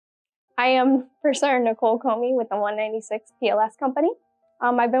I am First Sergeant Nicole Comey with the 196 PLS Company.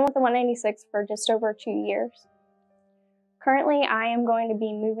 I've been with the 196 for just over 2 years. Currently, I am going to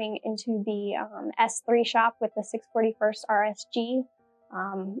be moving into the S3 shop with the 641st RSG.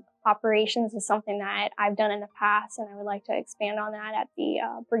 Operations is something that I've done in the past, and I would like to expand on that at the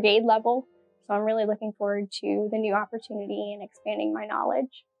brigade level. So I'm really looking forward to the new opportunity and expanding my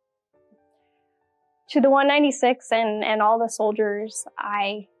knowledge. To the 196 and all the soldiers,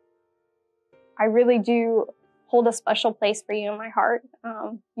 I really do hold a special place for you in my heart.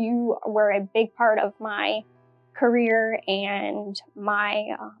 You were a big part of my career and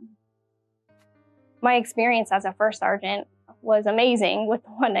my experience as a first sergeant was amazing with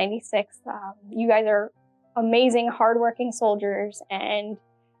the 196. You guys are amazing, hardworking soldiers, and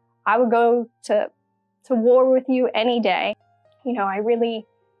I would go to war with you any day. You know, I really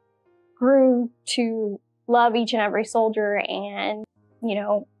grew to love each and every soldier, and you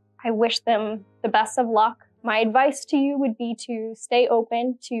know, I wish them the best of luck. My advice to you would be to stay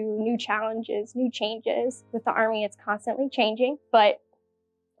open to new challenges, new changes. With the Army, it's constantly changing, but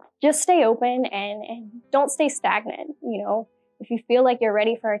just stay open and don't stay stagnant. You know, if you feel like you're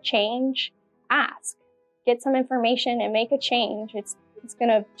ready for a change, ask. Get some information and make a change. It's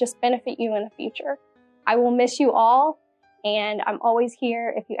gonna just benefit you in the future. I will miss you all, and I'm always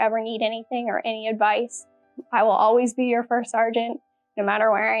here if you ever need anything or any advice. I will always be your first sergeant, no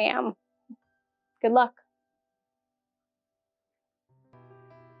matter where I am. Good luck.